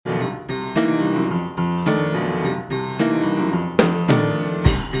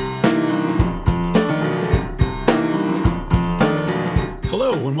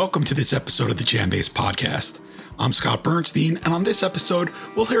welcome to this episode of the Jam-Bass Podcast. I'm Scott Bernstein, and on this episode,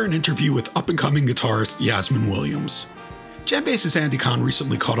 we'll hear an interview with up-and-coming guitarist Yasmin Williams. Jam-Bass's Andy Kahn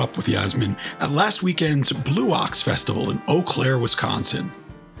recently caught up with Yasmin at last weekend's Blue Ox Festival in Eau Claire, Wisconsin.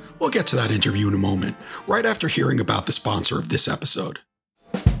 We'll get to that interview in a moment, right after hearing about the sponsor of this episode.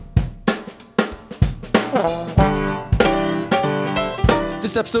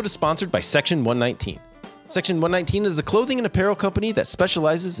 This episode is sponsored by Section 119. Section 119 is a clothing and apparel company that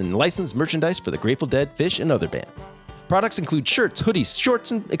specializes in licensed merchandise for the Grateful Dead, Phish, and other bands. Products include shirts, hoodies,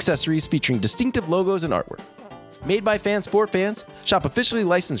 shorts, and accessories featuring distinctive logos and artwork. Made by fans for fans, shop officially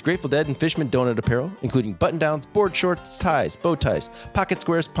licensed Grateful Dead and Fishman donut apparel, including button-downs, board shorts, ties, bow ties, pocket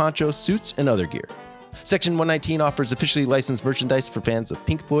squares, ponchos, suits, and other gear. Section 119 offers officially licensed merchandise for fans of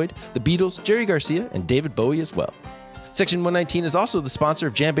Pink Floyd, The Beatles, Jerry Garcia, and David Bowie as well. Section 119 is also the sponsor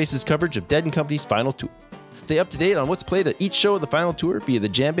of Jam-Bass's coverage of Dead & Company's final tour. Stay up to date on what's played at each show of the final tour via the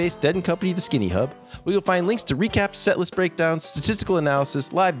Jam-Bass Dead & Company The Skinny Hub, where you'll find links to recaps, setlist breakdowns, statistical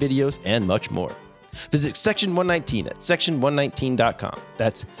analysis, live videos, and much more. Visit Section 119 at section119.com.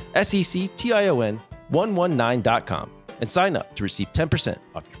 That's SECTION 119.com and sign up to receive 10%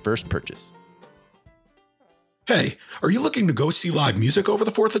 off your first purchase. Hey, are you looking to go see live music over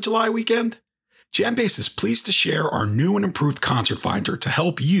the 4th of July weekend? Jam-Bass is pleased to share our new and improved concert finder to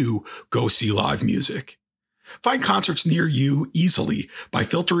help you go see live music. Find concerts near you easily by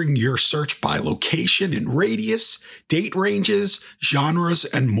filtering your search by location and radius, date ranges, genres,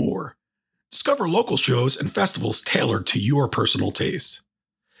 and more. Discover local shows and festivals tailored to your personal tastes.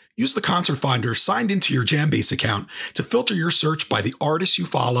 Use the concert finder signed into your Jam-Bass account to filter your search by the artists you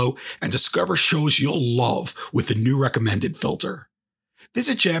follow and discover shows you'll love with the new recommended filter.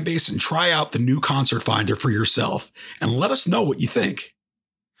 Visit Jam-Bass and try out the new concert finder for yourself and let us know what you think.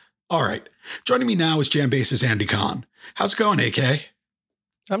 All right, joining me now is Jam-Bass's Andy Kahn. How's it going, AK?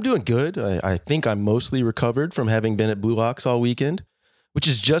 I'm doing good. I think I'm mostly recovered from having been at Blue Ox all weekend, which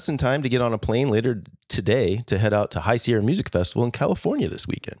is just in time to get on a plane later today to head out to High Sierra Music Festival in California this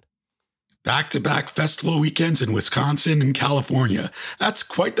weekend. Back-to-back festival weekends in Wisconsin and California. That's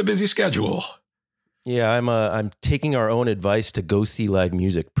quite the busy schedule. Yeah, I'm taking our own advice to go see live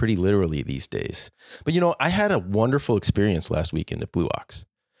music pretty literally these days. But I had a wonderful experience last weekend at Blue Ox.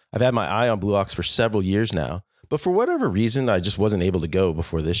 I've had my eye on Blue Ox for several years now, but for whatever reason, I just wasn't able to go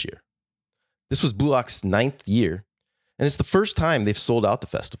before this year. This was Blue Ox's 9th year, and it's the first time they've sold out the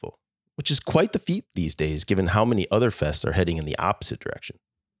festival, which is quite the feat these days given how many other fests are heading in the opposite direction.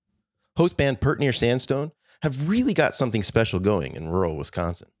 Host band Pert Near Sandstone have really got something special going in rural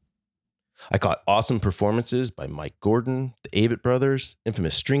Wisconsin. I caught awesome performances by Mike Gordon, the Avett Brothers,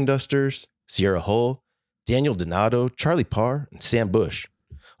 Infamous String Dusters, Sierra Hull, Daniel Donato, Charlie Parr, and Sam Bush,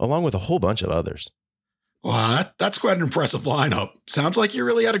 along with a whole bunch of others. Wow, that's quite an impressive lineup. Sounds like you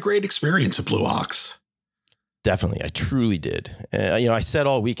really had a great experience at Blue Ox. Definitely, I truly did. I said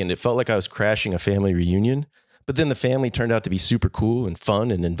all weekend, it felt like I was crashing a family reunion, but then the family turned out to be super cool and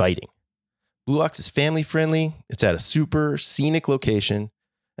fun and inviting. Blue Ox is family friendly, it's at a super scenic location,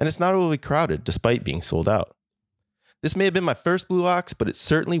 and it's not overly crowded despite being sold out. This may have been my first Blue Ox, but it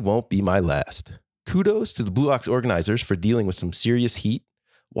certainly won't be my last. Kudos to the Blue Ox organizers for dealing with some serious heat.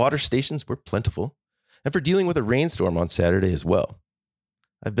 Water stations were plentiful, and for dealing with a rainstorm on Saturday as well.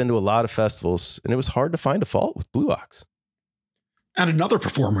 I've been to a lot of festivals, and it was hard to find a fault with Blue Ox. And another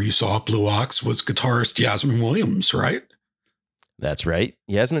performer you saw at Blue Ox was guitarist Yasmin Williams, right? That's right.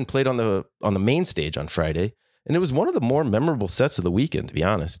 Yasmin played on the main stage on Friday, and it was one of the more memorable sets of the weekend, to be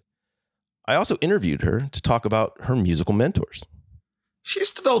honest. I also interviewed her to talk about her musical mentors.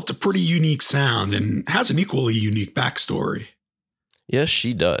 She's developed a pretty unique sound and has an equally unique backstory. Yes,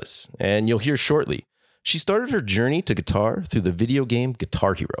 she does. And you'll hear shortly. She started her journey to guitar through the video game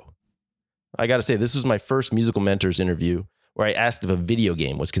Guitar Hero. I gotta say, this was my first musical mentors interview where I asked if a video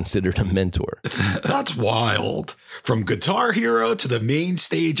game was considered a mentor. That's wild. From Guitar Hero to the main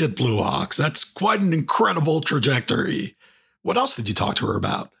stage at Blue Ox. That's quite an incredible trajectory. What else did you talk to her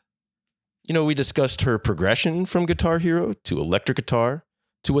about? We discussed her progression from Guitar Hero to electric guitar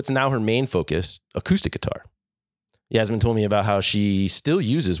to what's now her main focus, acoustic guitar. Yasmin told me about how she still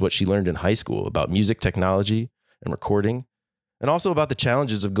uses what she learned in high school about music technology and recording, and also about the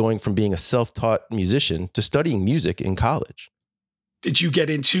challenges of going from being a self-taught musician to studying music in college. Did you get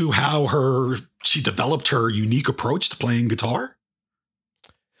into how she developed her unique approach to playing guitar?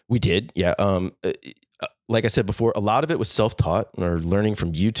 We did, yeah. Like I said before, a lot of it was self-taught or learning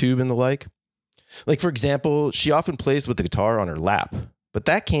from YouTube and the like. Like, for example, she often plays with the guitar on her lap, but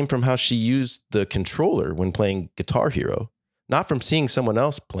that came from how she used the controller when playing Guitar Hero, not from seeing someone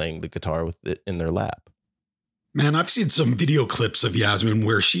else playing the guitar with it in their lap. Man, I've seen some video clips of Yasmin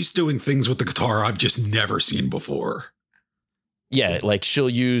where she's doing things with the guitar I've just never seen before. Yeah, like she'll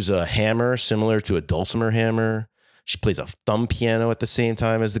use a hammer similar to a dulcimer hammer. She plays a thumb piano at the same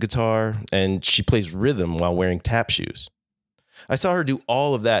time as the guitar, and she plays rhythm while wearing tap shoes. I saw her do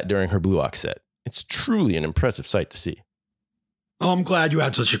all of that during her Blue Ox set. It's truly an impressive sight to see. Oh, I'm glad you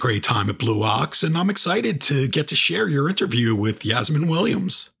had such a great time at Blue Ox, and I'm excited to get to share your interview with Yasmin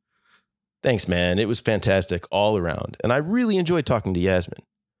Williams. Thanks, man. It was fantastic all around, and I really enjoyed talking to Yasmin.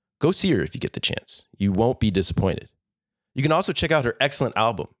 Go see her if you get the chance. You won't be disappointed. You can also check out her excellent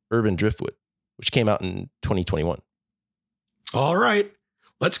album, Urban Driftwood, which came out in 2021. All right,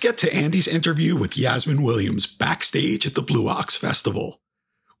 let's get to Andy's interview with Yasmin Williams backstage at the Blue Ox Festival.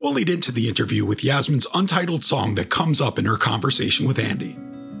 We'll lead into the interview with Yasmin's untitled song that comes up in her conversation with Andy.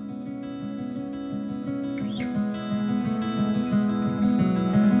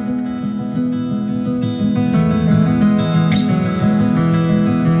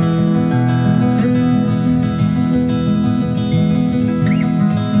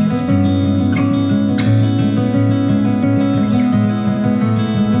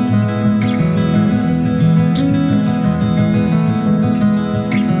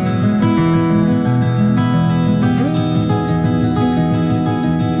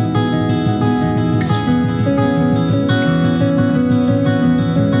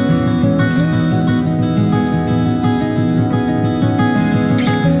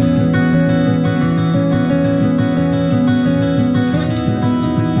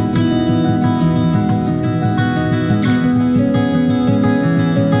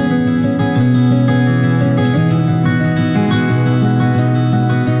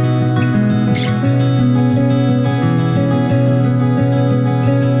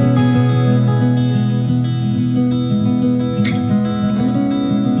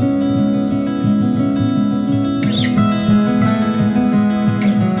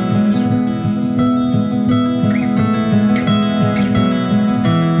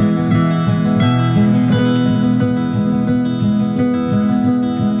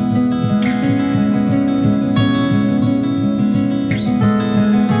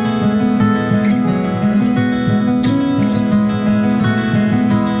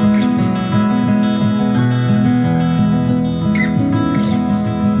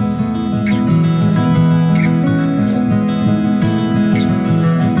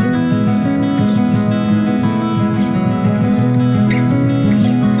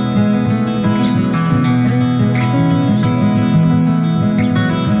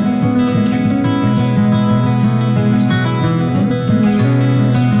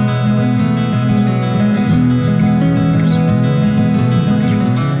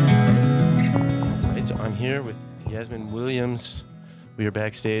 We are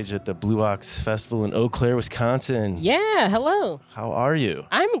backstage at the Blue Ox Festival in Eau Claire, Wisconsin. Yeah, hello. How are you?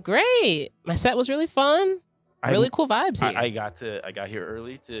 I'm great. My set was really fun. Really cool vibes here. I got here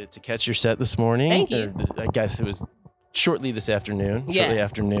early to catch your set this morning. Thank you. I guess it was shortly afternoon.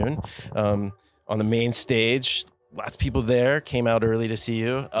 On the main stage. Lots of people there came out early to see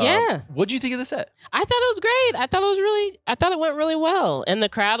you. What'd you think of the set? I thought it was great. I thought it went really well. And the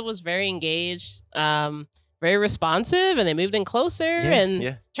crowd was very engaged, very responsive, and they moved in closer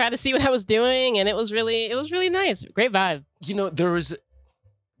and tried to see what I was doing. And it was really nice. Great vibe. You know, there's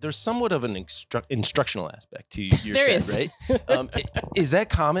somewhat of an instructional aspect to your set, right? Is that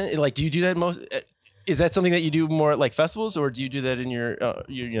common? Like, do you do that most? Is that something that you do more at like festivals, or do you do that in your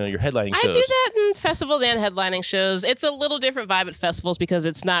headlining shows? I do that in festivals and headlining shows. It's a little different vibe at festivals because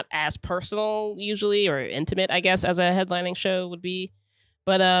it's not as personal usually, or intimate, I guess, as a headlining show would be.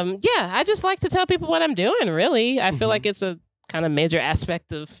 But I just like to tell people what I'm doing. Really, I feel like it's a kind of major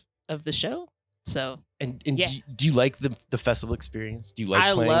aspect of the show. So. And do you like the festival experience? Do you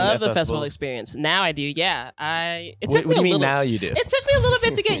like playing love at the festivals? Festival experience. Now I do, yeah. What do you mean now you do? It took me a little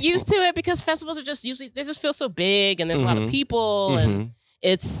bit to get used to it because festivals are just usually, they just feel so big and there's a lot of people and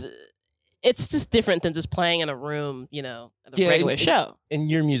it's just different than just playing in a room, at a regular show.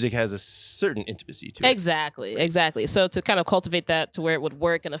 And your music has a certain intimacy to it. Exactly. So to kind of cultivate that to where it would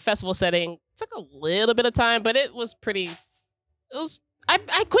work in a festival setting took a little bit of time, but it was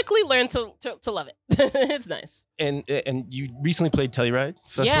I quickly learned to love it. It's nice. And you recently played Telluride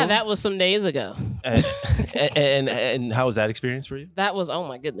Festival? Yeah, that was some days ago. And how was that experience for you? That was, oh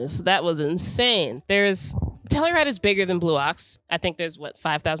my goodness, that was insane. Telluride is bigger than Blue Ox. I think there's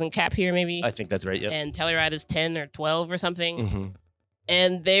 5,000 cap here maybe. I think that's right, yeah. And Telluride is 10 or 12 or something. Mm-hmm.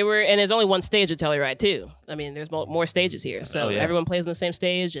 And there's only one stage at Telluride too. I mean, there's more stages here. So everyone plays on the same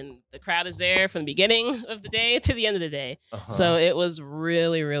stage and the crowd is there from the beginning of the day to the end of the day. Uh-huh. So it was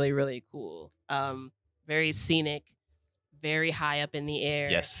really, really, really cool. very scenic, very high up in the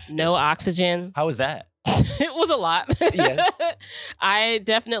air. Yes. No oxygen. How was that? It was a lot. Yeah. I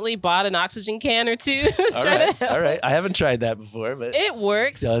definitely bought an oxygen can or two. All right. I haven't tried that before, but It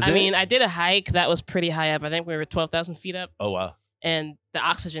works. Does it? mean, I did a hike that was pretty high up. I think we were 12,000 feet up, oh wow. and the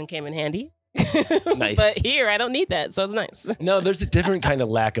oxygen came in handy. Nice. But here, I don't need that, so it's nice. No, there's a different kind of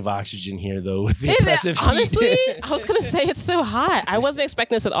lack of oxygen here, though, with the It- oppressive heat. honestly, I was gonna say it's so hot. I wasn't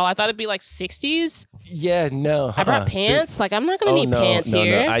expecting this at all. I thought it'd be like 60s. Yeah, no. I brought pants. Like I'm not gonna need pants no,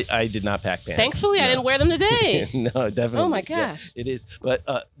 here. No, I did not pack pants. Thankfully, no. I didn't wear them today. No, definitely. Oh my Yeah, gosh. it is. But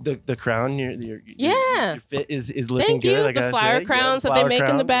the crown, your fit is looking Thank good. you. I The gotta flower say. crowns Yeah, that they flower make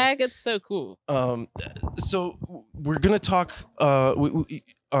in the crown. bag. It's so cool. So we're gonna talk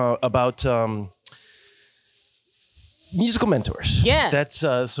about musical mentors. Yeah. That's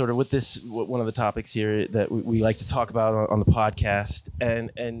sort of one of the topics here that we like to talk about on the podcast.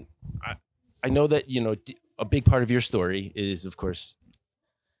 And I know that, a big part of your story is, of course,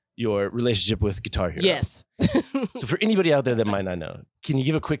 your relationship with Guitar Hero. Yes. So for anybody out there that might not know, can you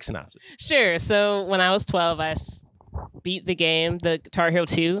give a quick synopsis? Sure. So when I was 12, I beat the game, the Guitar Hero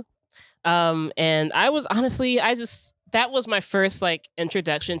 2. And I was honestly, that was my first like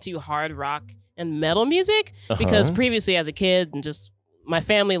introduction to hard rock and metal music, because previously as a kid and just my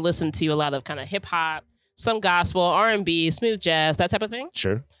family listened to a lot of kind of hip hop, some gospel, R&B, smooth jazz, that type of thing.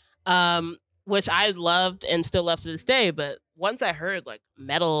 Sure. Which I loved and still love to this day. But once I heard like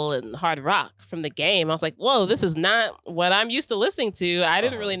metal and hard rock from the game, I was like, whoa, this is not what I'm used to listening to. I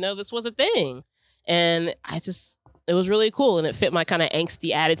didn't really know this was a thing. And it was really cool, and it fit my kind of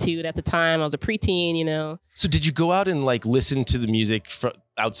angsty attitude at the time. I was a preteen, So did you go out and like listen to the music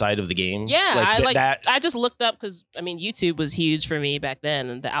outside of the game? Yeah, that. I just looked up because YouTube was huge for me back then,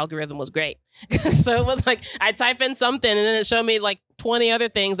 and the algorithm was great. So it was like I type in something, and then it showed me like 20 other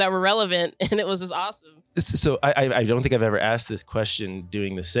things that were relevant, and it was just awesome. So I don't think I've ever asked this question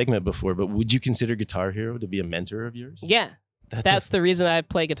doing this segment before, but would you consider Guitar Hero to be a mentor of yours? Yeah, that's the reason I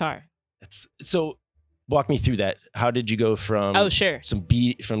play guitar. So walk me through that. How did you go from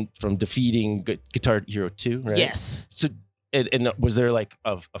from defeating Guitar Hero 2, right? Yes. So and was there like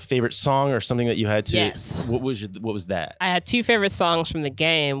a favorite song or something that you had to? Yes. What was that? I had two favorite songs from the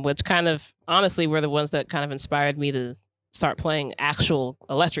game, which kind of honestly were the ones that kind of inspired me to start playing actual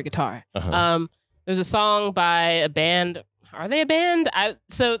electric guitar. There's a song by a band. Are they a band?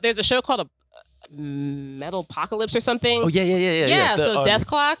 So there's a show called Metal Apocalypse or something. Oh yeah. Yeah, so Death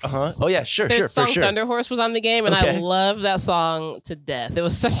Clock. Oh yeah, sure, Their song for sure. Thunder Horse was on the game, and I love that song to death. It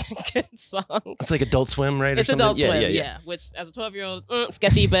was such a good song. It's like Adult Swim, right? It's or something? Adult Swim, yeah. Which as a 12-year-old,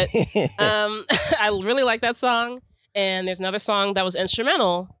 sketchy, but I really like that song. And there's another song that was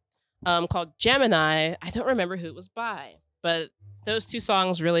instrumental called Gemini. I don't remember who it was by, but those two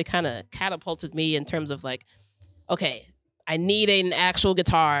songs really kind of catapulted me in terms of like, okay, I need an actual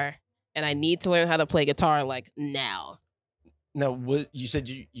guitar. And I need to learn how to play guitar like now. Now, what you said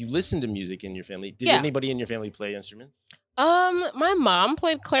you listened to music in your family. Did Yeah. anybody in your family play instruments? My mom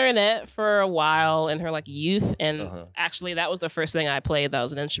played clarinet for a while in her like youth, and actually that was the first thing I played that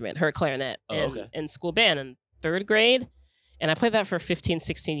was an instrument, her clarinet in school band in 3rd grade. And I played that for 15,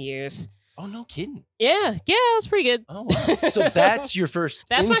 16 years. Oh, no kidding. Yeah, it was pretty good. Oh, wow. So that's your first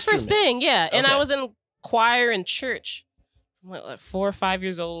That's instrument. my first thing, yeah. And Okay. I was in choir in church. Like 4 or 5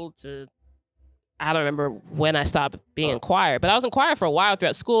 years old to I don't remember when I stopped being in choir, but I was in choir for a while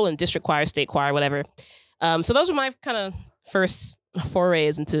throughout school, in district choir, state choir, whatever. So those were my kind of first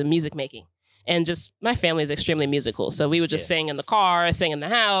forays into music making. And just my family is extremely musical. So we would just sing in the car, sing in the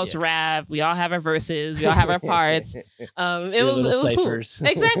house, rap. We all have our verses. We all have our parts. It was ciphers. Cool.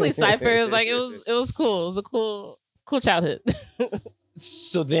 Exactly. Ciphers. Like it was cool. It was a cool childhood.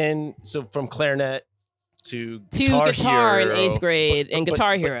 So from clarinet to guitar Hero, in 8th grade and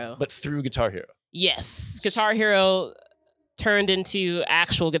Guitar Hero. But through Guitar Hero. Yes. Guitar Hero turned into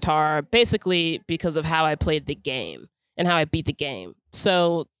actual guitar basically because of how I played the game and how I beat the game.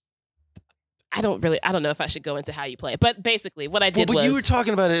 So I don't know if I should go into how you play it, but basically what I did was... But you were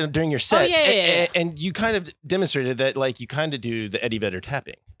talking about it during your set. Oh, yeah. And you kind of demonstrated that like you kind of do the Eddie Vedder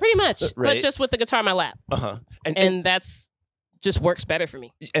tapping. Pretty much, right? but just with the guitar in my lap. And that's just works better for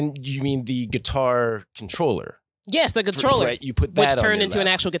me. And you mean the guitar controller? Yes, the controller. Right, you put that which turned on into an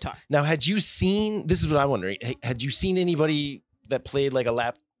actual guitar. Now, had you seen, this is what I'm wondering, had you seen anybody that played like a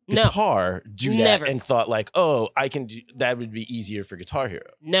lap guitar do that Never. and thought like, oh, I can do, that would be easier for Guitar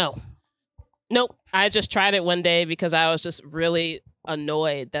Hero? Nope. I just tried it one day because I was just really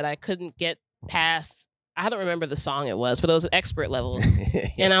annoyed that I couldn't get past, I don't remember the song it was, but it was an expert level.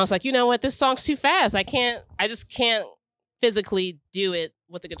 And I was like, you know what? This song's too fast. I just can't physically do it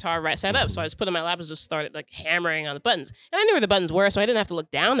with the guitar right side up. So I just put it in my lap and just started like hammering on the buttons. And I knew where the buttons were, so I didn't have to look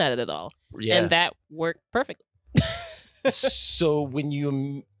down at it at all. Yeah. And that worked perfectly. So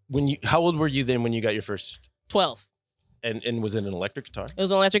how old were you then when you got your first? 12. And was it an electric guitar? It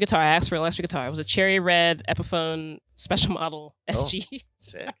was an electric guitar. I asked for an electric guitar. It was a cherry red Epiphone special model SG. Oh,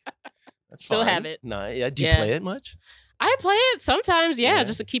 sick. That's Still fine. have it. No, yeah. Do you play it much? I play it sometimes,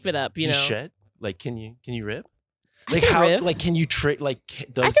 just to keep it up. You know, shred? Like, can you rip? I can rip. Like, can you trick? Like,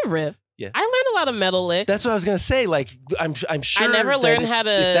 I can rip. Yeah. I learned a lot of metal licks. That's what I was gonna say. Like, I'm sure. I never learned how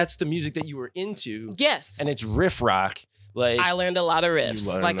to. If that's the music that you were into. Yes. And it's riff rock. Like, I learned a lot of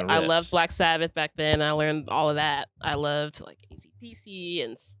riffs. Like, the riffs. I loved Black Sabbath back then. I learned all of that. I loved like AC/DC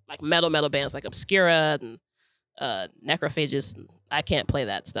and like metal bands like Obscura and Necrophagus. I can't play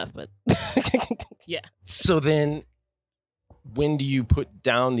that stuff, but yeah. So then, when do you put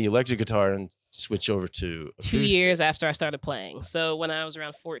down the electric guitar and switch over to acoustic? 2 years after I started playing. So when I was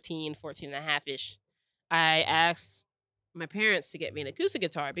around 14 and a half-ish, I asked my parents to get me an acoustic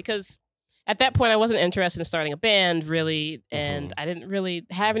guitar because at that point I wasn't interested in starting a band really, and I didn't really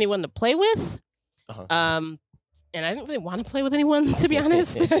have anyone to play with. And I didn't really want to play with anyone, to be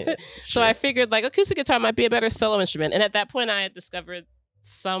honest. So I figured like acoustic guitar might be a better solo instrument. And at that point I had discovered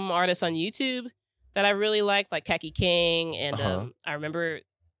some artists on YouTube that I really liked, like Khaki King. And I remember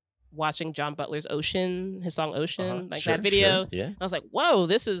watching John Butler's Ocean, his song Ocean, that video. Yeah. I was like, whoa,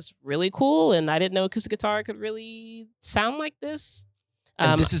 this is really cool. And I didn't know acoustic guitar could really sound like this.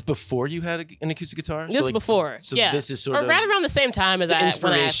 And this is before you had an acoustic guitar? This was before. So yeah. this is sort of right around the same time as the when I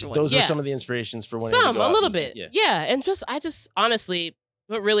inspiration. asked for one. Those are some of the inspirations for wanting to go a out little and- bit. Yeah. Yeah. And I just honestly,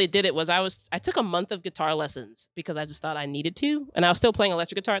 what really did it was I took a month of guitar lessons because I just thought I needed to. And I was still playing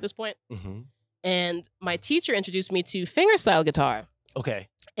electric guitar at this point. Mm-hmm. And my teacher introduced me to fingerstyle guitar. Okay.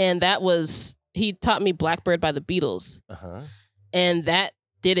 And he taught me Blackbird by the Beatles. And that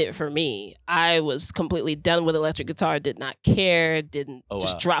did it for me. I was completely done with electric guitar, did not care,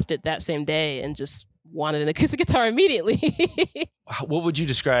 dropped it that same day and just wanted an acoustic guitar immediately. What would you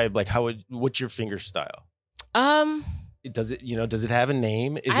describe? Like, what's your finger style? Does it have a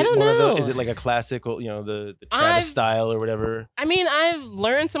name? Is I it don't one know. of is it like a classical, the Travis style or whatever? I mean, I've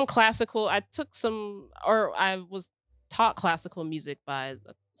learned some classical. I was taught classical music by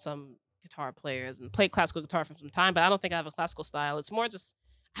some guitar players and played classical guitar for some time, but I don't think I have a classical style. It's more just,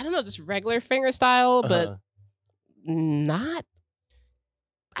 I don't know, just regular finger style, but not,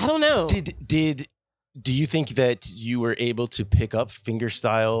 I don't know. Do you think that you were able to pick up finger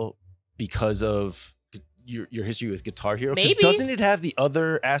style because of your history with Guitar Hero? Maybe. Doesn't it have the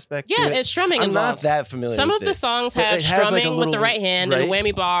other aspect to it? It's strumming I'm involved. not that familiar Some with of the songs But have it has, like, a strumming with little- the right hand and a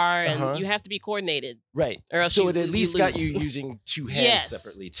whammy bar, and you have to be coordinated. Right. Or else so you- it at you least got lose. you using two hands Yes.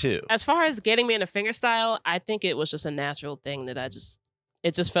 separately too. As far as getting me into finger style, I think it was just a natural thing that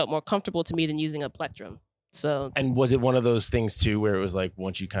it just felt more comfortable to me than using a plectrum. So, And was it one of those things too where it was like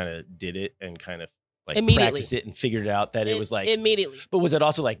once you kind of did it and kind of like Immediately. practiced it and figured it out that it was like immediately. But was it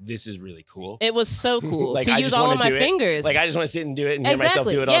also like this is really cool? It was so cool Like, to I use just all wanna of my do it. fingers. Like I just want to sit and do it and hear myself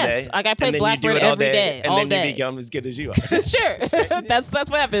do it all yes. day. Like I play And then you do Blackbird it all every day, and all then day. you become as good as you are. Sure, that's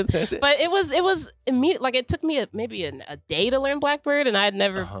what happened. But it was immediate. Like it took me maybe a day to learn Blackbird, and I had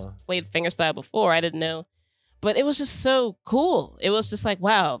never played fingerstyle before. I didn't know, but it was just so cool. It was just like,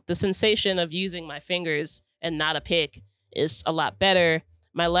 wow, the sensation of using my fingers and not a pick is a lot better.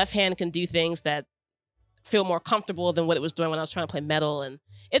 My left hand can do things that feel more comfortable than what it was doing when I was trying to play metal, and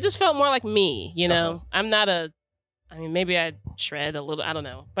it just felt more like me. You know, I'm not maybe I shred a little. I don't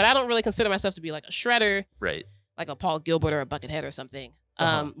know, but I don't really consider myself to be like a shredder, Right. like a Paul Gilbert or a Buckethead or something,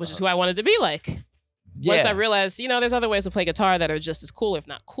 which is who I wanted to be like. Once I realized, there's other ways to play guitar that are just as cool, if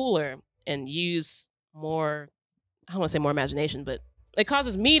not cooler, and use more, I don't want to say more imagination, but it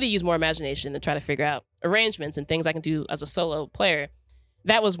causes me to use more imagination and try to figure out arrangements and things I can do as a solo player.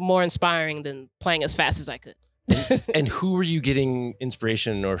 That was more inspiring than playing as fast as I could. And who were you getting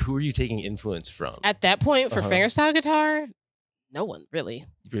inspiration or who were you taking influence from? At that point, for fingerstyle guitar, no one really.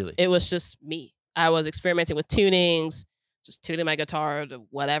 Really? It was just me. I was experimenting with tunings, just tuning my guitar to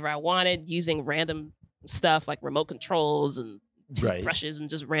whatever I wanted, using random stuff like remote controls and brushes and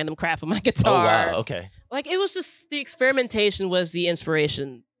just random crap on my guitar. Oh, wow. Okay. Like it was just the experimentation was the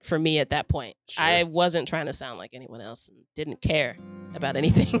inspiration for me at that point. Sure. I wasn't trying to sound like anyone else and didn't care about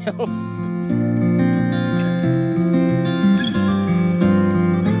anything else.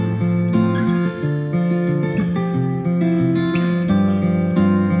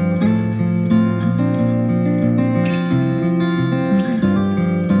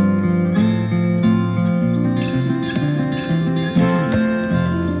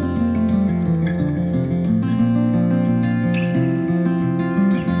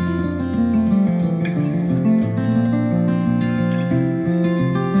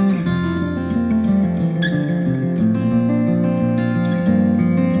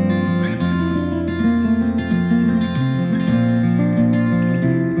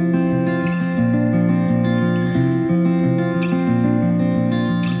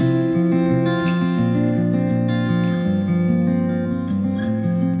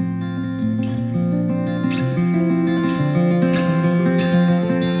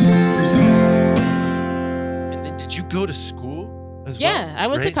 Yeah, I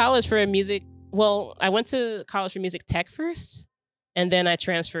went to right? college for music. Well, I went to college for music tech first, and then I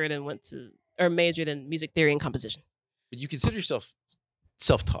transferred and majored in music theory and composition. But you consider yourself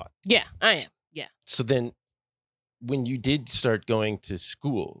self-taught. Yeah, I am. Yeah. So then when you did start going to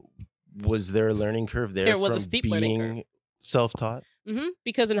school, was there a learning curve there? There was a from steep learning being curve. self-taught?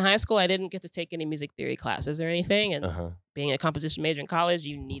 Because in high school, I didn't get to take any music theory classes or anything. And being a composition major in college,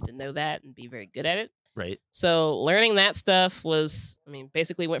 you need to know that and be very good at it. Right. So learning that stuff was,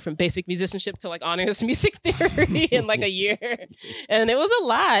 basically went from basic musicianship to like honors music theory in like a year. And it was a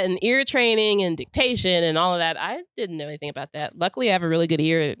lot, and ear training and dictation and all of that. I didn't know anything about that. Luckily, I have a really good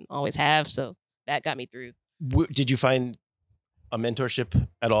ear and always have. So that got me through. Did you find a mentorship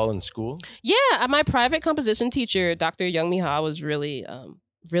at all in school? Yeah, my private composition teacher, Dr. Young Mi-ha, was really,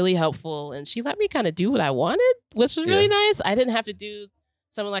 really helpful. And she let me kind of do what I wanted, which was really nice. I didn't have to do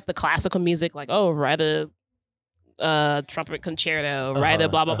something like the classical music, like, write a trumpet concerto, write a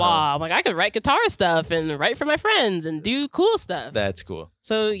blah, blah, blah. I'm like, I could write guitar stuff and write for my friends and do cool stuff. That's cool.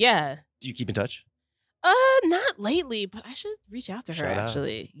 So, yeah. Do you keep in touch? Not lately, but I should reach out to her, Shout out.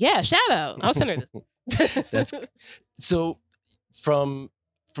 actually. Yeah, shout out. I'll send her this. That's so from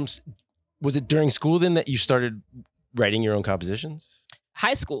was it during school then that you started writing your own compositions?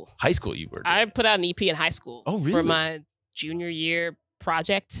 High school. High school you were. I put out an EP in high school. Oh, really? For my junior year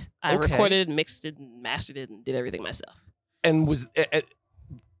project. I recorded, mixed it, and mastered it, and did everything myself. And was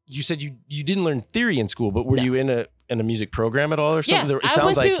you said you didn't learn theory in school, but were you in a music program at all or something?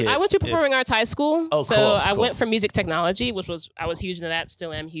 Yeah, I went to performing arts high school. Oh, so cool, I cool. went for music technology, which I was huge into that,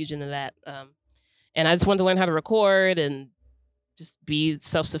 still am huge into that. And I just wanted to learn how to record and just be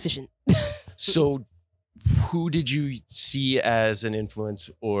self-sufficient. So who did you see as an influence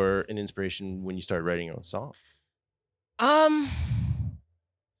or an inspiration when you started writing your own song?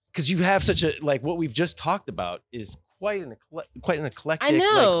 Because you have such a, like, what we've just talked about is quite an eclectic. I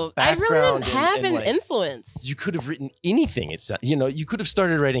know. Like, I really didn't have and an like, influence. You could have written anything. You could have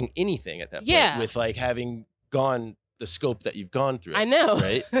started writing anything at that point with like having gone the scope that you've gone through. I know.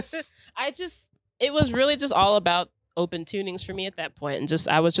 Right? It was really just all about open tunings for me at that point. And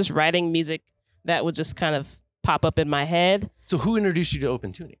I was just writing music that would just kind of pop up in my head. So who introduced you to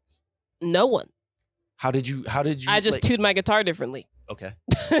open tunings? No one. How did you? I just tuned my guitar differently. Okay.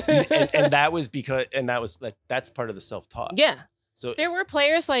 and that was that's part of the self-taught. Yeah. So there were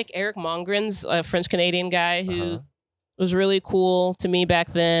players like Eric Mongrins, a French Canadian guy who was really cool to me back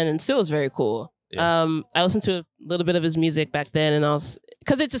then and still is very cool. Yeah. I listened to a little bit of his music back then, and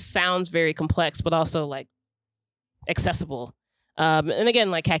because it just sounds very complex, but also like accessible. And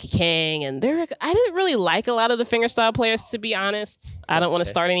again, like Kaki Kang, and I didn't really like a lot of the fingerstyle players, to be honest. I don't want to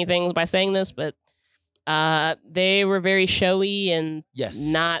start anything by saying this, but they were very showy and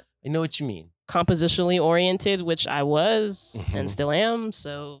not. I know what you mean. Compositionally oriented, which I was and still am.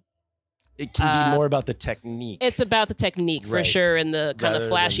 So it can be more about the technique. It's about the technique for sure, and the kind of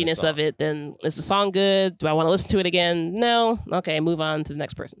flashiness of it. Then is the song good? Do I want to listen to it again? No. Okay, move on to the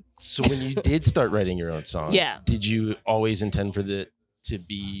next person. So when you did start writing your own songs, did you always intend for you to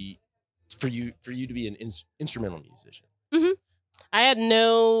be an instrumental musician? Mm-hmm. I had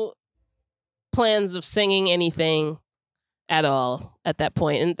no plans of singing anything at all at that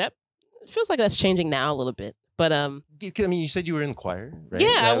point, and that feels like that's changing now a little bit. But I mean, you said you were in the choir, right?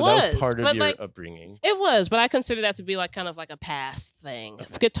 Yeah, I was. That was part of your upbringing. It was, but I consider that to be like kind of like a past thing. Okay.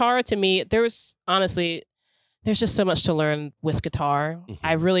 Guitar to me, there's just so much to learn with guitar. Mm-hmm.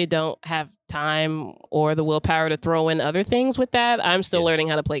 I really don't have time or the willpower to throw in other things with that. I'm still learning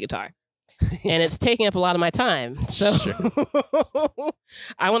how to play guitar. And it's taking up a lot of my time. So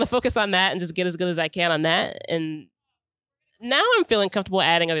I want to focus on that and just get as good as I can on that. And now I'm feeling comfortable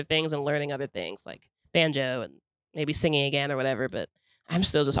adding other things and learning other things like banjo and maybe singing again or whatever. But I'm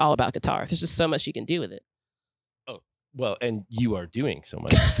still just all about guitar. There's just so much you can do with it. Oh, well, and you are doing so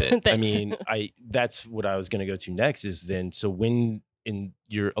much with it. I mean, that's what I was going to go to next is then, so when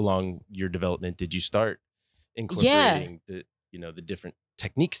along your development did you start incorporating the different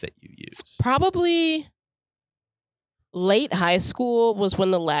techniques that you use? Probably late high school was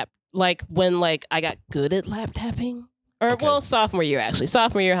when I got good at lap tapping. Well, sophomore year, actually.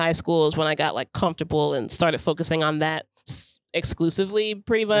 Sophomore year of high school is when I got like comfortable and started focusing on that exclusively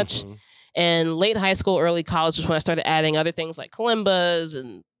pretty much. Mm-hmm. And late high school, early college was when I started adding other things like kalimbas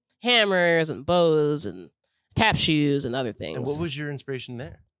and hammers and bows and tap shoes and other things. And what was your inspiration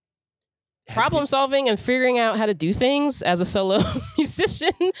there? Problem solving and figuring out how to do things as a solo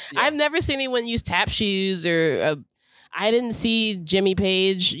musician. Yeah. I've never seen anyone use tap shoes I didn't see Jimmy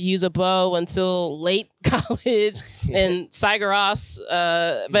Page use a bow until late college and Sigur Rós.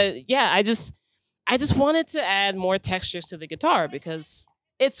 But yeah, I I just wanted to add more textures to the guitar because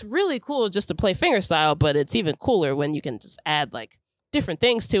it's really cool just to play fingerstyle, but it's even cooler when you can just add like different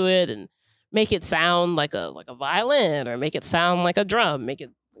things to it and make it sound like a violin or make it sound like a drum, make it,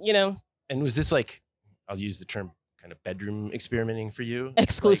 And was this like, I'll use the term kind of bedroom experimenting for you?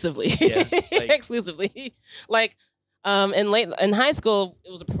 Exclusively. Exclusively. Like, in high school,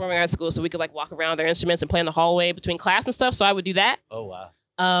 it was a performing arts school, so we could like walk around with our instruments and play in the hallway between class and stuff. So I would do that. Oh, wow.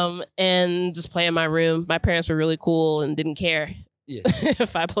 And just play in my room. My parents were really cool and didn't care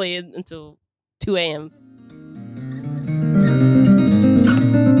if I played until 2 a.m.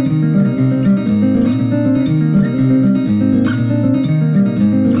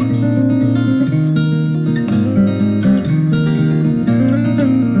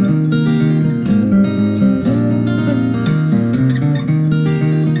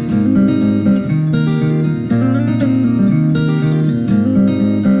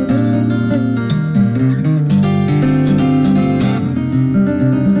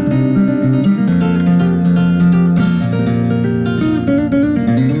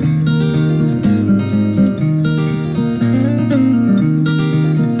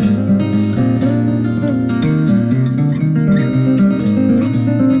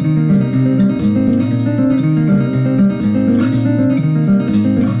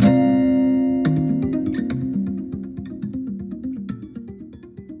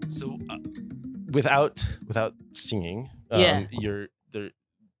 Without singing, Yeah. The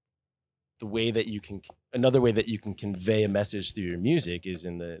way that another way that you can convey a message through your music is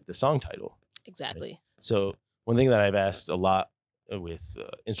in the song title. Exactly. Right? So one thing that I've asked a lot with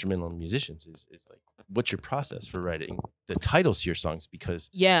instrumental musicians is like, what's your process for writing the titles to your songs? Because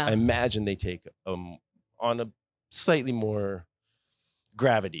I imagine they take on a slightly more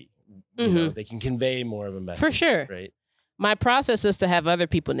gravity. You know, they can convey more of a message. For sure. Right. My process is to have other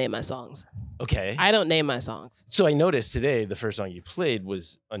people name my songs. Okay. I don't name my songs. So I noticed today the first song you played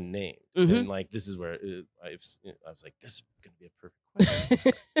was unnamed. And like, this is where I was like, this is going to be a perfect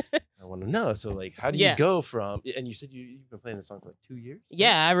question. I want to know. So like, how do you go from, and you said you've been playing the song for like 2 years?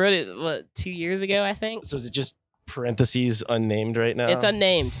 Yeah, I wrote it, 2 years ago, I think. So is it just parentheses unnamed right now? It's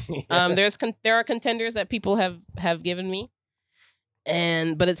unnamed. There are contenders that people have given me,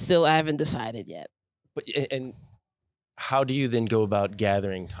 but it's still, I haven't decided yet. But and how do you then go about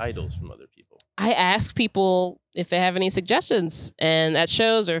gathering titles from other people? I ask people if they have any suggestions, and at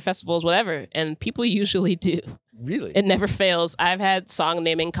shows or festivals, whatever, and people usually do. Really? It never fails. I've had song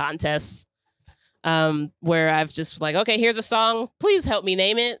naming contests where I've just like, okay, here's a song, please help me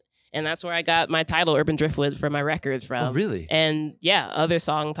name it. And that's where I got my title, Urban Driftwood, for my record from. Oh, really? And other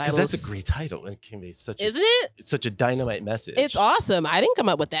song titles. Because that's a great title. And it can be Isn't it? It's such a dynamite message. It's awesome. I didn't come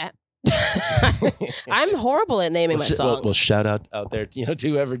up with that. I'm horrible at naming my songs. Well, shout out there, to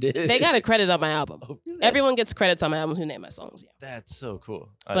whoever did. They got a credit on my album. Oh, really? Everyone gets credits on my album who name my songs. Yeah. That's so cool.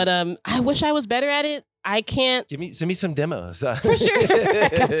 But I wish I was better at it. I can't. Send me some demos. For sure. I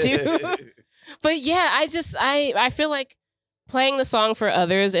got you. But yeah, I feel like playing the song for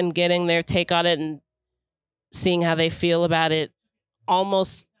others and getting their take on it and seeing how they feel about it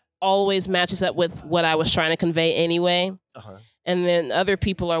almost always matches up with what I was trying to convey anyway. Uh-huh. And then other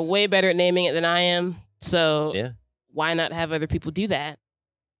people are way better at naming it than I am. So why not have other people do that?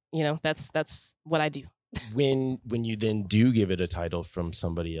 That's what I do. When you then do give it a title from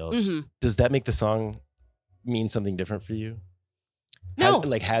somebody else, does that make the song mean something different for you? No.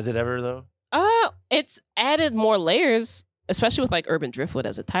 Has it ever though? It's added more layers, especially with like Urban Driftwood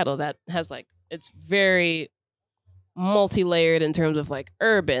as a title that has it's very multi-layered in terms of like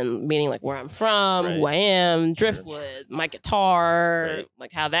urban, meaning like where I'm from, who I am, Driftwood, my guitar,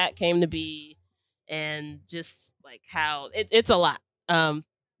 like how that came to be, and just like how it's a lot.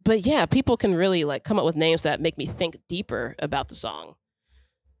 But yeah, people can really like come up with names that make me think deeper about the song.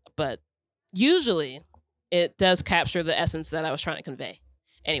 But usually it does capture the essence that I was trying to convey.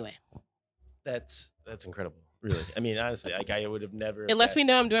 Anyway. That's incredible. Really. I mean, honestly, I would have never. It lets me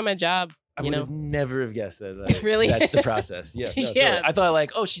know I'm doing my job. I would have never have guessed that. Really? That's the process. Yeah. No, yeah. Totally. I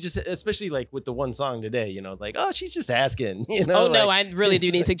thought she just, especially like with the one song today, she's just asking, Oh, no, I really do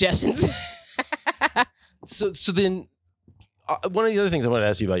need suggestions. So then one of the other things I wanted to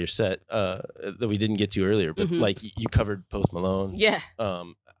ask you about your set that we didn't get to earlier, but like you covered Post Malone. Yeah.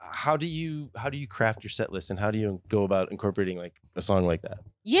 How do you craft your set list and how do you go about incorporating like a song like that?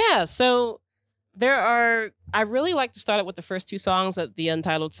 Yeah. So I really like to start it with the first two songs, the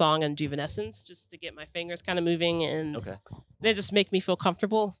Untitled Song and Juvenescence, just to get my fingers kind of moving, and they just make me feel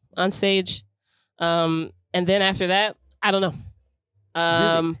comfortable on stage. And then after that, I don't know.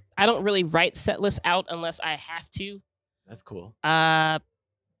 Really? I don't really write set lists out unless I have to. That's cool. I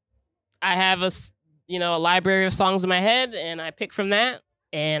have a library of songs in my head, and I pick from that,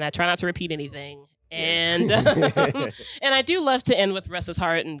 and I try not to repeat anything. And and I do love to end with Restless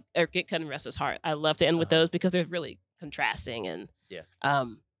Heart or Get Cut and Restless Heart. I love to end with those because they're really contrasting, and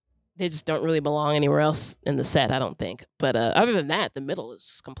they just don't really belong anywhere else in the set, I don't think. But other than that, the middle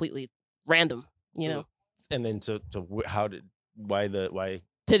is completely random, you know. And then why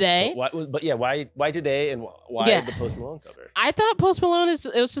Today? Why today, and why the Post Malone cover? I thought Post Malone it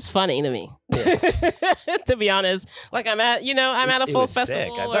was just funny to me. Yeah. To be honest, like I'm at a folk festival,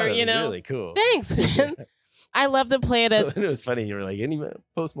 sick. I thought it was really cool. Thanks, man. I love to play it. It was funny. You were like, any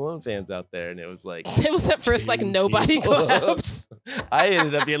Post Malone fans out there? And it was like, it was at first like nobody claps. I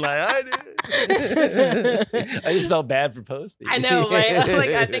ended up being like, I did. I just felt bad for posting. I know, right? Like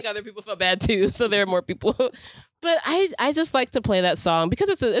I think other people felt bad too, so there are more people. But I just like to play that song because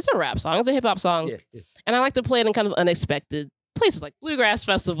it's a rap song, it's a hip hop song, and I like to play it in kind of unexpected places like bluegrass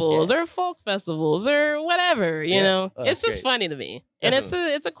festivals or folk festivals or whatever. You know, it's just funny to me, definitely.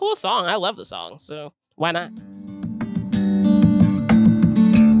 And it's a cool song. I love the song, so why not?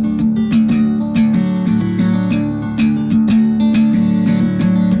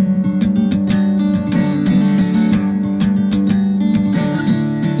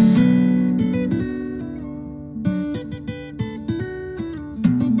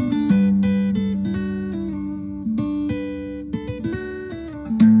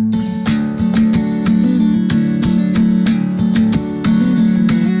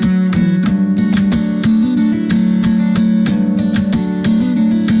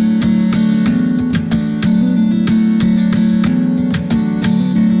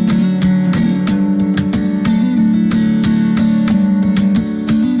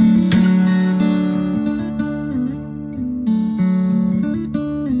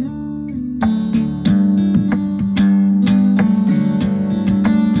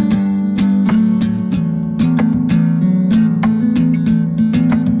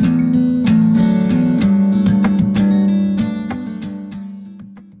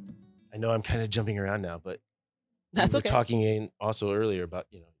 I'm kind of jumping around now, but that's we were okay. talking also earlier about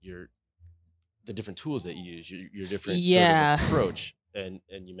the different tools that you use, your different sort of approach, and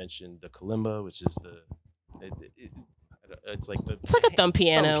you mentioned the kalimba, which is it's like a thumb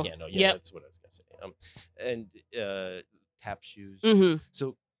piano. Yeah, that's what I was gonna say. And tap shoes. Mm-hmm.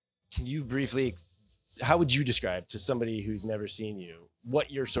 So, can you briefly, how would you describe to somebody who's never seen you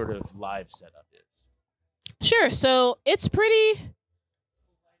what your sort of live setup is? Sure. So it's pretty.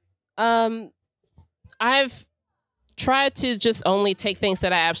 I've tried to just only take things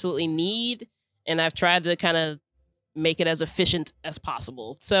that I absolutely need, and I've tried to kind of make it as efficient as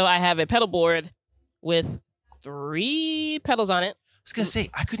possible. So I have a pedal board with 3 pedals on it. I was gonna say,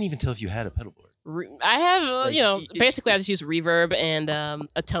 I couldn't even tell if you had a pedal board. I have, basically I just use reverb and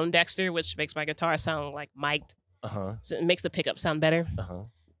a tone dexter, which makes my guitar sound like mic'd. So it makes the pickup sound better.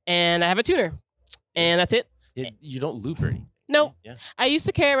 And I have a tuner, and that's it. You don't loop or anything. Nope. Yeah. I used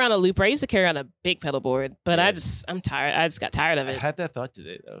to carry around a looper. I used to carry around a big pedal board, but I'm tired. I just got tired of it. I had that thought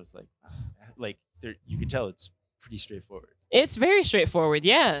today. I was like you could tell it's pretty straightforward. It's very straightforward,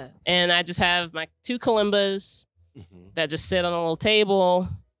 yeah. And I just have my 2 kalimbas that just sit on a little table.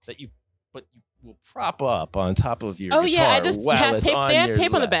 But you will prop up on top of your guitar. Yeah, I just have tape. They have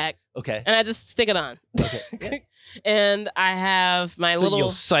tape on the back. Okay. And I just stick it on. Okay. And I have my little. So you'll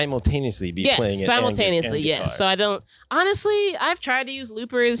simultaneously be playing it. Simultaneously, yes. So I don't. Honestly, I've tried to use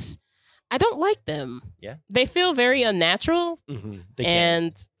loopers. I don't like them. Yeah. They feel very unnatural. They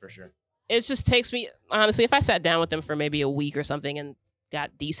can, for sure. It just takes me, honestly, if I sat down with them for maybe a week or something and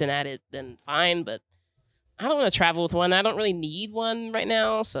got decent at it, then fine. But I don't want to travel with one. I don't really need one right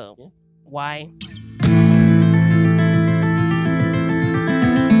now. So why?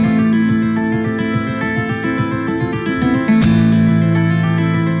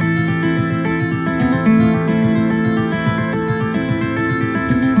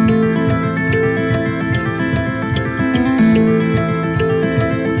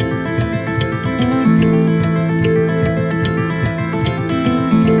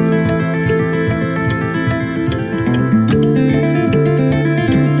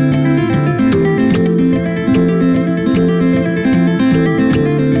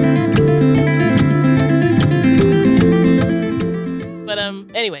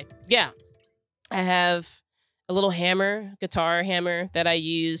 Anyway, yeah, I have a little guitar hammer that I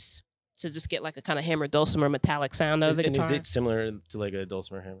use to just get like a kind of hammer dulcimer metallic sound out of the guitar. And is it similar to like a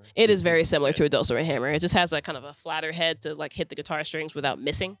dulcimer hammer? It is very similar to a dulcimer hammer. It just has like kind of a flatter head to like hit the guitar strings without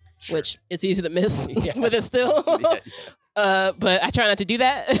missing, which it's easy to miss with it still. But I try not to do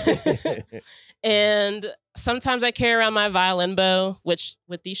that. And sometimes I carry around my violin bow, which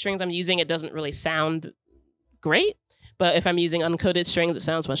with these strings I'm using, it doesn't really sound great. But if I'm using uncoated strings, it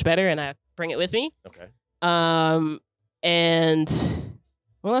sounds much better, and I bring it with me. Okay. And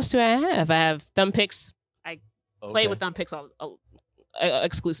what else do I have? I have thumb picks. I play with thumb picks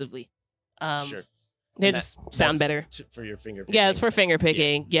exclusively. Sure. They just sound better for your finger picking. Yeah, it's for finger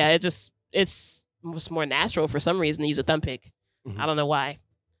picking. Yeah, it's more natural for some reason to use a thumb pick. Mm-hmm. I don't know why.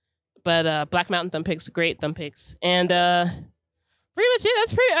 But Black Mountain thumb picks, great thumb picks. And pretty much it.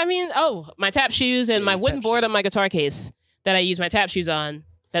 That's pretty, I mean, my tap shoes and my wooden board on my guitar case that I use my tap shoes on,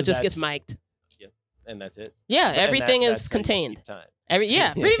 that just gets mic'd. Yeah, and that's it? Yeah, everything is contained.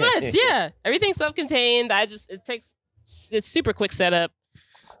 Yeah, pretty much, yeah. Everything's self-contained. It's super quick setup.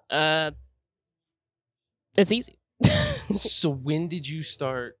 It's easy. So when did you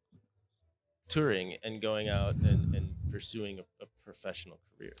start touring and going out and pursuing a professional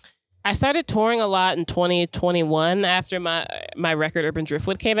career? I started touring a lot in 2021 after my record Urban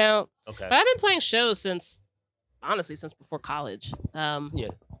Driftwood came out. Okay. But I've been playing shows since before college.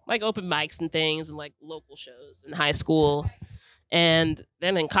 Like open mics and things and like local shows in high school. And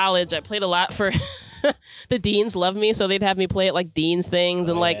then in college, I played a lot for the deans loved me, so they'd have me play at like deans things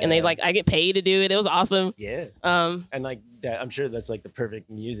and and they I get paid to do it. It was awesome. Yeah. And like that, I'm sure that's like the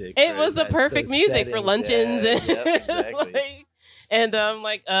perfect music. It was the perfect music for luncheons and exactly.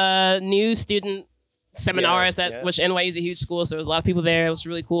 New student seminars which NYU is a huge school, so there was a lot of people there. It was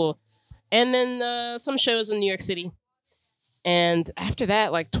really cool. And then some shows in New York City. And after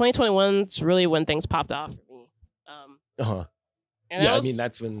that, like 2021 is really when things popped off for me. I mean,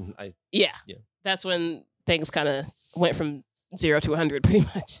 that's when that's when things kind of went from 0 to 100 pretty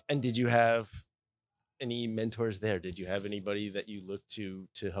much. And did you have any mentors there? Did you have anybody that you looked to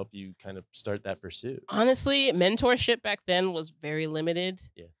help you kind of start that pursuit? Honestly, mentorship back then was very limited.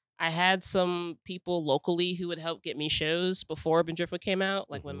 Yeah. I had some people locally who would help get me shows before Urban Driftwood came out,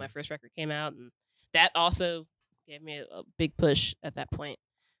 like when my first record came out. And that also gave me a big push at that point.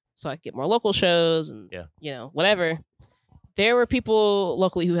 So I could get more local shows and, whatever. There were people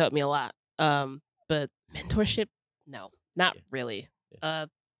locally who helped me a lot. But mentorship, no, not really.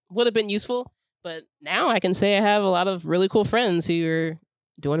 Would have been useful. But now I can say I have a lot of really cool friends who are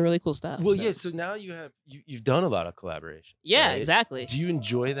doing really cool stuff. Well, so now you've done a lot of collaboration. Yeah, right? Exactly. Do you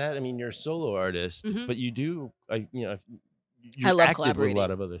enjoy that? I mean, you're a solo artist, but you do, you're I love active with a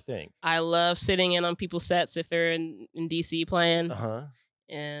lot of other things. I love sitting in on people's sets if they're in DC playing.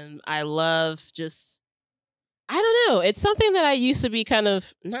 And I love I don't know. It's something that I used to be kind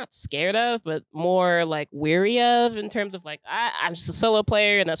of not scared of, but more like weary of in terms of like, I'm just a solo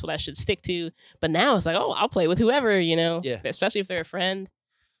player and that's what I should stick to. But now it's like, I'll play with whoever, especially if they're a friend.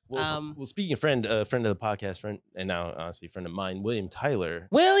 Well, speaking of friend of the podcast, friend, and now honestly, friend of mine, William Tyler.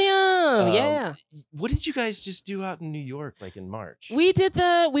 Yeah. What did you guys just do out in New York, like in March? We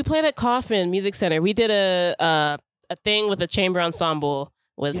played at Coffin Music Center. We did a thing with a chamber ensemble.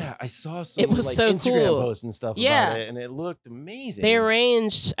 I saw some cool Instagram posts and stuff about it, and it looked amazing. They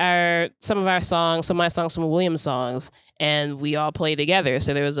arranged some of my songs, some of William's songs, and we all played together.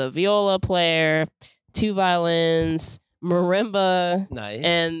 So there was a viola player, 2 violins, marimba, nice,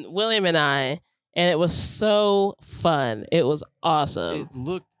 and William and I, and it was so fun. It was awesome. It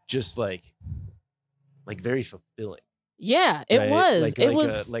looked just like very fulfilling. Yeah, it was. It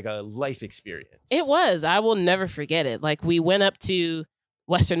was like a life experience. It was. I will never forget it. Like we went up to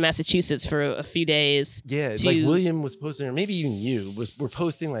Western Massachusetts for a few days. Yeah, like William was posting, or maybe even you were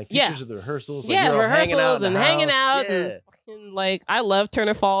posting like pictures of the rehearsals. Like rehearsals and hanging out. And like I love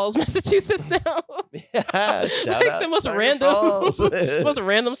Turner Falls, Massachusetts now. Shout out the most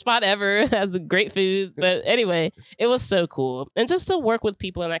random spot ever. Has great food, but anyway, it was so cool, and just to work with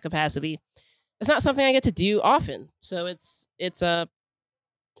people in that capacity, it's not something I get to do often. So it's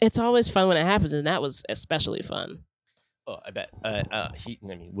always fun when it happens, and that was especially fun. Oh, I bet.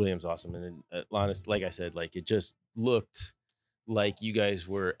 William's awesome, and honest, like I said, like it just looked like you guys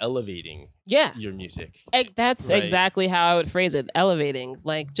were elevating your music. That's exactly how I would phrase it. Elevating,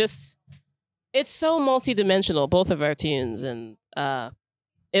 like just it's so multidimensional, both of our tunes, and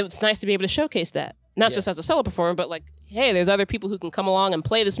it's nice to be able to showcase that, not just as a solo performer, but like, hey, there's other people who can come along and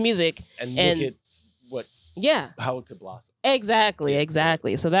play this music and look at what. How it could blossom.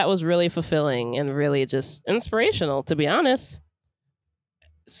 Exactly. So that was really fulfilling and really just inspirational, to be honest.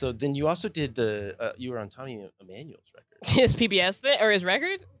 So then you also did you were on Tommy Emmanuel's record. His PBS thing or his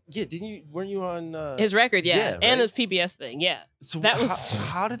record? Yeah, weren't you on his record, right? And his PBS thing, yeah. So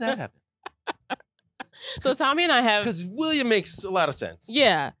how did that happen? So Tommy and I have, because William makes a lot of sense.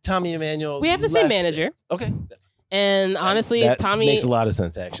 Yeah. Tommy Emmanuel. We have the same manager. Okay. And honestly, that Tommy makes a lot of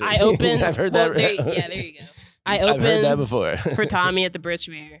sense. Actually, I opened. I've heard well, that. there you go. I I've heard that opened before. for Tommy at the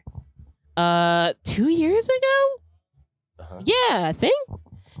Bridgemere 2 years ago. Uh-huh. Yeah, I think.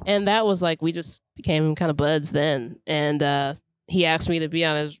 And that was like, we just became kind of buds then. And he asked me to be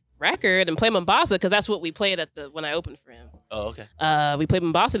on his record and play Mombasa because that's what we played when I opened for him. Oh, okay. We played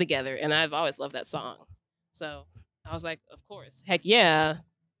Mombasa together, and I've always loved that song. So I was like, of course, heck yeah.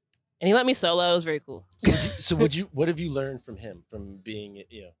 And he let me solo. It was very cool. What have you learned from him from being,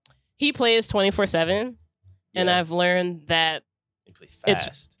 He plays 24/7, and I've learned that he plays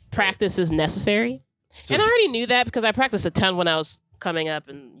fast. Practice is necessary. So and I already knew that because I practiced a ton when I was coming up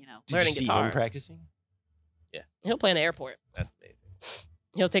and learning you see guitar. him practicing? Yeah, he'll play in the airport. That's amazing.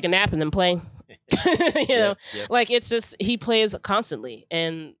 He'll take a nap and then play. Yep. Like it's just he plays constantly,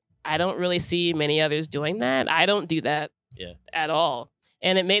 and I don't really see many others doing that. I don't do that at all,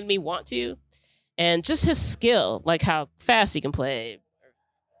 and it made me want to. And just his skill, like how fast he can play,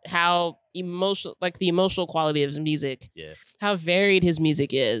 how emotional, like the emotional quality of his music, how varied his music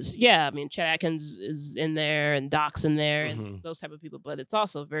is. Yeah, I mean, Chet Atkins is in there and Doc's in there and those type of people, but it's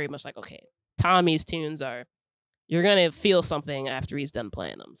also very much like, okay, Tommy's tunes you're going to feel something after he's done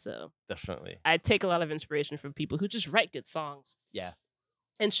playing them. So definitely. I take a lot of inspiration from people who just write good songs. Yeah.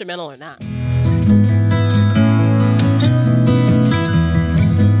 Instrumental or not.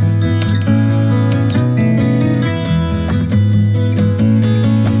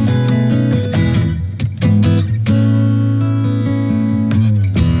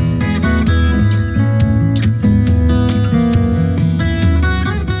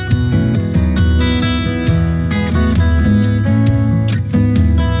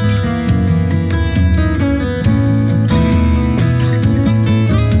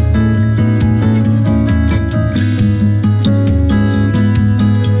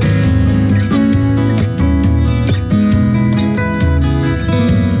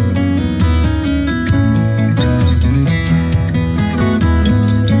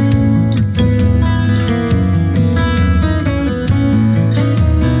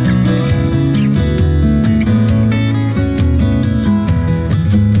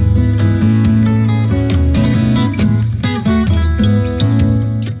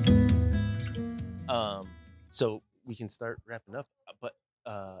 So we can start wrapping up, but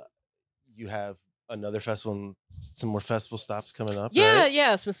you have another festival and some more festival stops coming up. Yeah, right?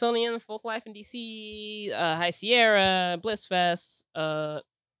 yeah. Smithsonian Folk Life in DC, High Sierra, Bliss Fest, Ossipee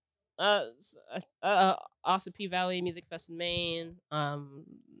Valley Music Fest in Maine, and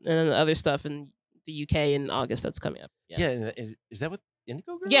then other stuff in the UK in August that's coming up. Yeah, and is that what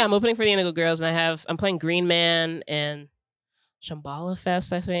Indigo Girls? Yeah, I'm opening for the Indigo Girls, and I'm playing Green Man and Shambhala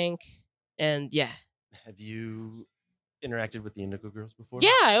Fest, I think, and yeah. Have you interacted with the Indigo Girls before? Yeah,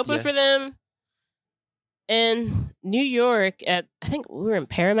 I opened for them in New York I think we were in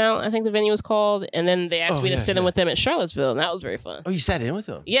Paramount, I think the venue was called, and then they asked me to sit in with them at Charlottesville, and that was very fun. Oh, you sat in with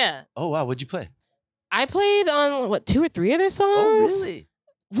them? Yeah. Oh, wow. What'd you play? I played on, 2 or 3 of their songs? Oh, really?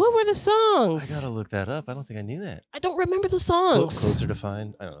 What were the songs? I gotta look that up. I don't think I knew that. I don't remember the songs. Closer to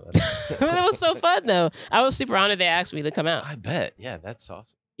Find. I don't know. That was so fun, though. I was super honored they asked me to come out. I bet. Yeah, that's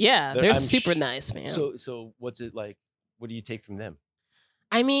awesome. Yeah, they're super nice, man. So what's it like? What do you take from them?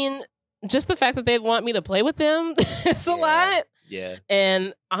 I mean, just the fact that they'd want me to play with them is a lot. Yeah.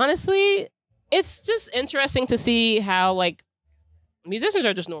 And honestly, it's just interesting to see how, like, musicians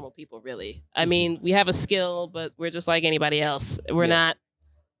are just normal people, really. I mean, we have a skill, but we're just like anybody else. We're not,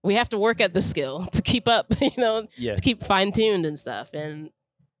 we have to work at the skill to keep up, to keep fine-tuned and stuff. And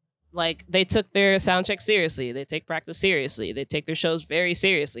like, they took their sound check seriously. They take practice seriously. They take their shows very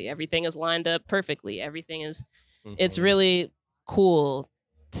seriously. Everything is lined up perfectly. Everything is, it's really cool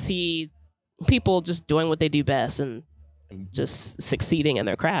to see people just doing what they do best and just succeeding in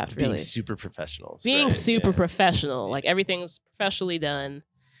their craft, really. Being super professionals. Being right? super professional. Like, everything's professionally done.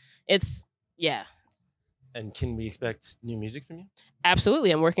 It's, yeah. And can we expect new music from you?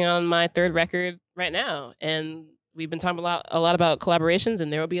 Absolutely. I'm working on my 3rd record right now. And we've been talking a lot about collaborations,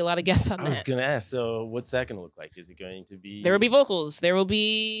 and there will be a lot of guests on that. I was going to ask, so what's that going to look like? Is it going to be... There will be vocals. There will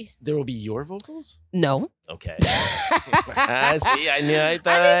be your vocals? No. Okay. I see. I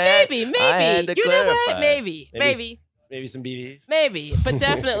thought maybe. I had to know what? clarify. Maybe some BDs? Maybe. But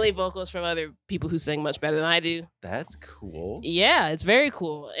definitely vocals from other people who sing much better than I do. That's cool. Yeah, it's very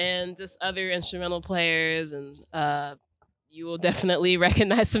cool. And just other instrumental players, and you will definitely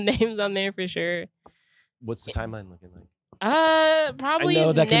recognize some names on there for sure. What's the timeline looking like? Probably I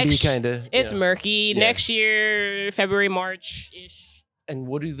know that can be kind of... It's murky. Yeah. Next year, February, March-ish. And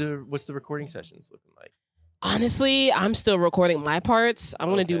what's the recording sessions looking like? Honestly, I'm still recording my parts.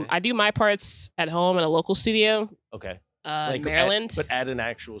 I do my parts at home in a local studio. Okay. Maryland. But at an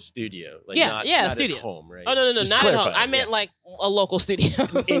actual studio. Like not studio. At home, right? Oh, no, Just not clarify, at home. I meant like a local studio.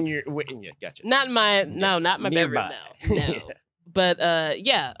 Gotcha. Not my bedroom Nearby. now. No. But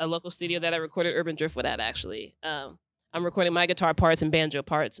a local studio that I recorded Urban Driftwood at, actually. I'm recording my guitar parts and banjo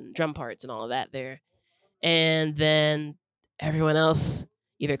parts and drum parts and all of that there. And then everyone else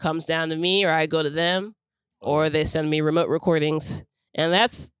either comes down to me or I go to them or they send me remote recordings. And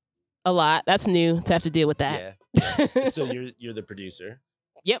that's a lot. That's new to have to deal with that. Yeah. So you're the producer.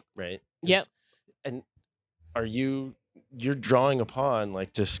 Yep. Right? Yep. And you're drawing upon,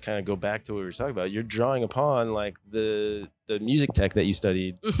 like, just kind of go back to what we were talking about. You're drawing upon like the music tech that you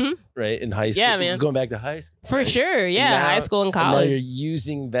studied, right, in high school. Yeah, man. Going back to high school. For sure. Yeah. High school and college. And now you're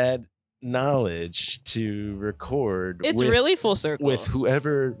using that knowledge to record. It's really full circle with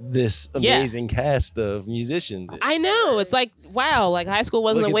whoever this amazing cast of musicians is. I know. It's like, wow, like high school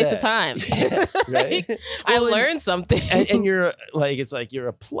wasn't a waste of time. Yeah, right? I learned something. And you're like, it's like you're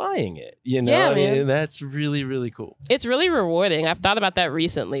applying it, you know? Yeah, I mean, man. that's really, really cool. It's really rewarding. I've thought about that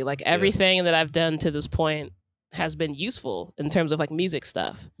recently. Like everything that I've done to this point has been useful in terms of like music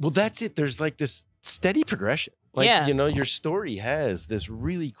stuff. Well, that's it. There's like this steady progression. Like, you know, your story has this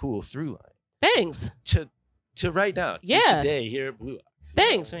really cool through line. Thanks. To right now. To today here at Blue Ox.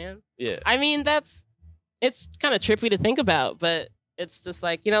 Thanks, man. Yeah. I mean, it's kind of trippy to think about, but it's just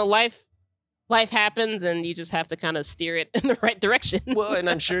like, you know, life happens and you just have to kind of steer it in the right direction. Well, and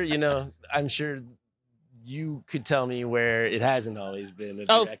I'm sure you could tell me where it hasn't always been a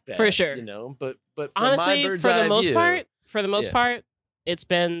direct path, for sure. You know, but from honestly, my bird's for eye the most view, part, it's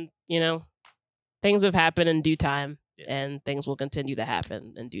been, you know, things have happened in due time, and things will continue to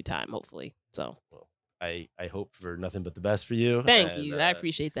happen in due time, hopefully. So, well, I hope for nothing but the best for you. Thank you. I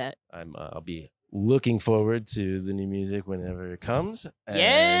appreciate that. I'll be looking forward to the new music whenever it comes.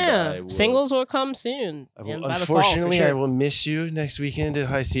 Singles will come soon. Unfortunately, I will miss you next weekend at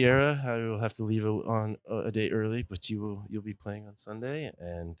High Sierra. I will have to leave on a day early, but you'll be playing on Sunday,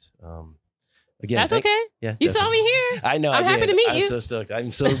 and again, that's okay. Yeah, you saw me here. I know. I'm happy to meet you. I'm so stoked.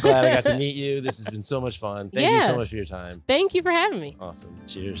 I'm so glad I got to meet you. This has been so much fun. Thank you so much for your time. Thank you for having me. Awesome.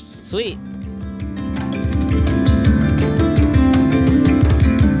 Cheers. Sweet.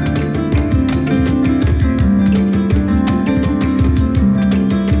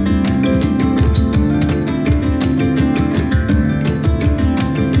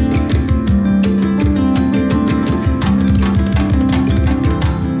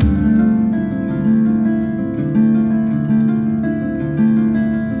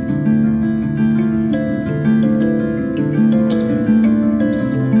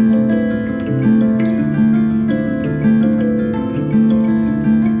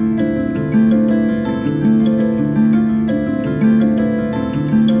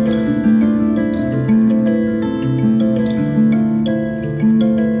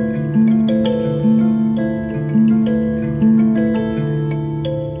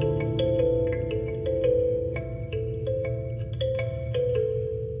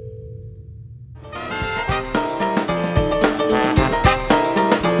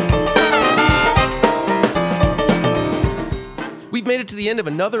 End of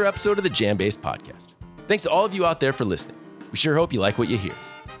another episode of the Jam Based Podcast. Thanks to all of you out there for listening. We sure hope you like what you hear.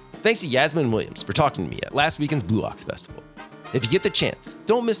 Thanks to Yasmin Williams for talking to me at last weekend's Blue Ox Festival. If you get the chance,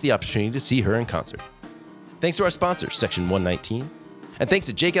 don't miss the opportunity to see her in concert. Thanks to our sponsor, Section 119, and thanks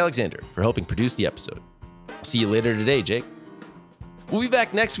to Jake Alexander for helping produce the episode. I'll see you later today, Jake. We'll be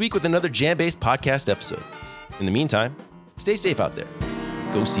back next week with another Jam Based Podcast episode. In the meantime, stay safe out there.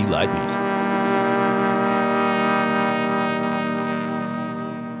 Go see live music.